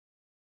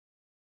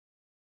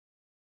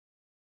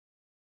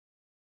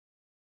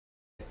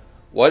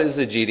What is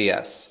a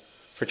GDS?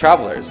 For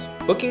travelers,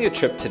 booking a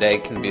trip today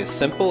can be as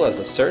simple as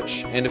a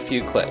search and a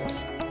few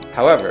clicks.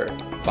 However,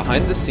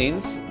 behind the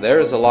scenes, there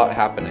is a lot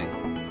happening.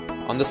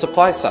 On the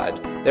supply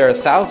side, there are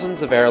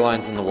thousands of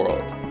airlines in the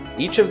world.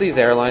 Each of these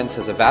airlines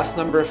has a vast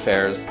number of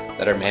fares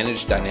that are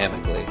managed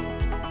dynamically.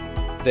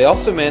 They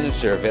also manage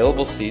their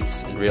available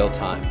seats in real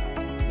time.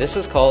 This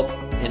is called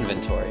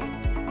inventory.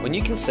 When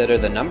you consider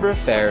the number of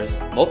fares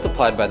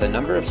multiplied by the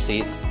number of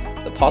seats,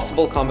 the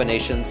possible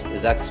combinations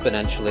is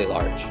exponentially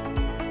large.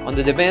 On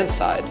the demand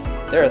side,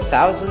 there are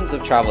thousands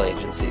of travel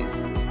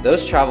agencies.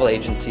 Those travel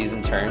agencies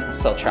in turn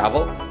sell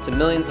travel to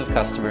millions of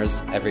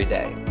customers every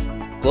day.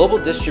 Global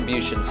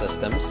distribution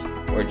systems,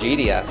 or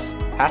GDS,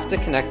 have to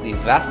connect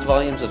these vast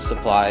volumes of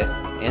supply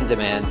and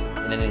demand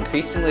in an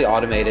increasingly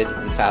automated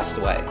and fast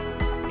way.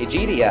 A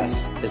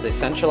GDS is a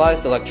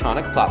centralized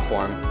electronic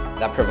platform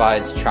that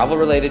provides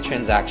travel-related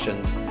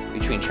transactions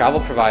between travel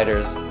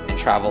providers and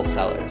travel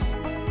sellers.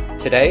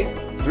 Today,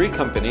 3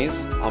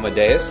 companies,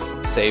 Amadeus,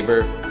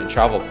 Sabre, and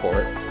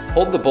Travelport,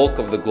 hold the bulk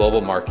of the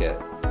global market.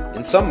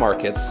 In some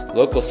markets,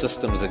 local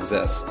systems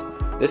exist.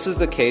 This is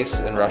the case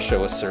in Russia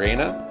with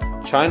Serena,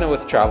 China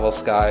with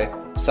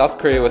TravelSky, South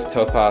Korea with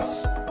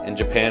Topaz, and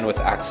Japan with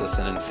Axis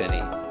and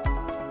Infini.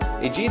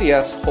 A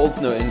GDS holds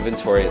no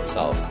inventory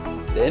itself.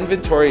 The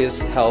inventory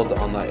is held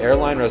on the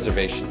airline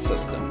reservation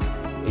system.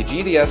 A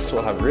GDS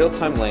will have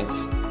real-time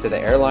links to the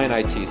airline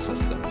IT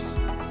systems.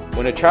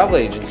 When a travel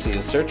agency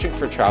is searching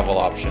for travel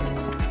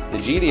options, the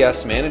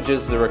GDS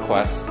manages the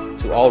requests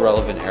to all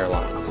relevant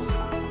airlines.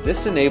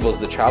 This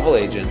enables the travel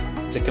agent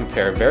to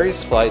compare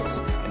various flights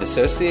and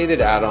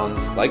associated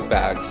add-ons like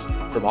bags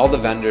from all the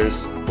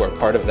vendors who are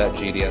part of that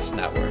GDS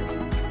network.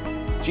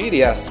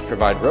 GDS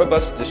provide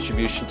robust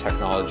distribution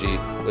technology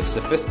with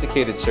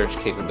sophisticated search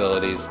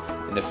capabilities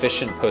and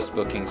efficient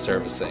post-booking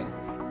servicing.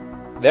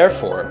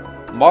 Therefore,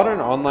 modern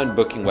online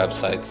booking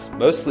websites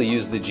mostly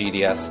use the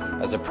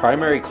GDS as a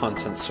primary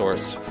content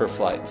source for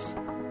flights.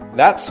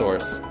 That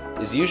source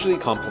is usually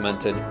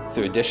complemented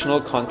through additional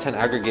content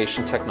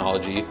aggregation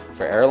technology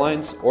for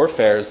airlines or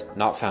fares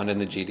not found in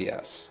the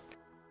GDS.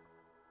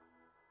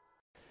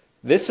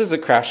 This is a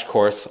crash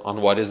course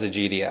on what is a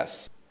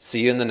GDS.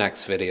 See you in the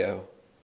next video.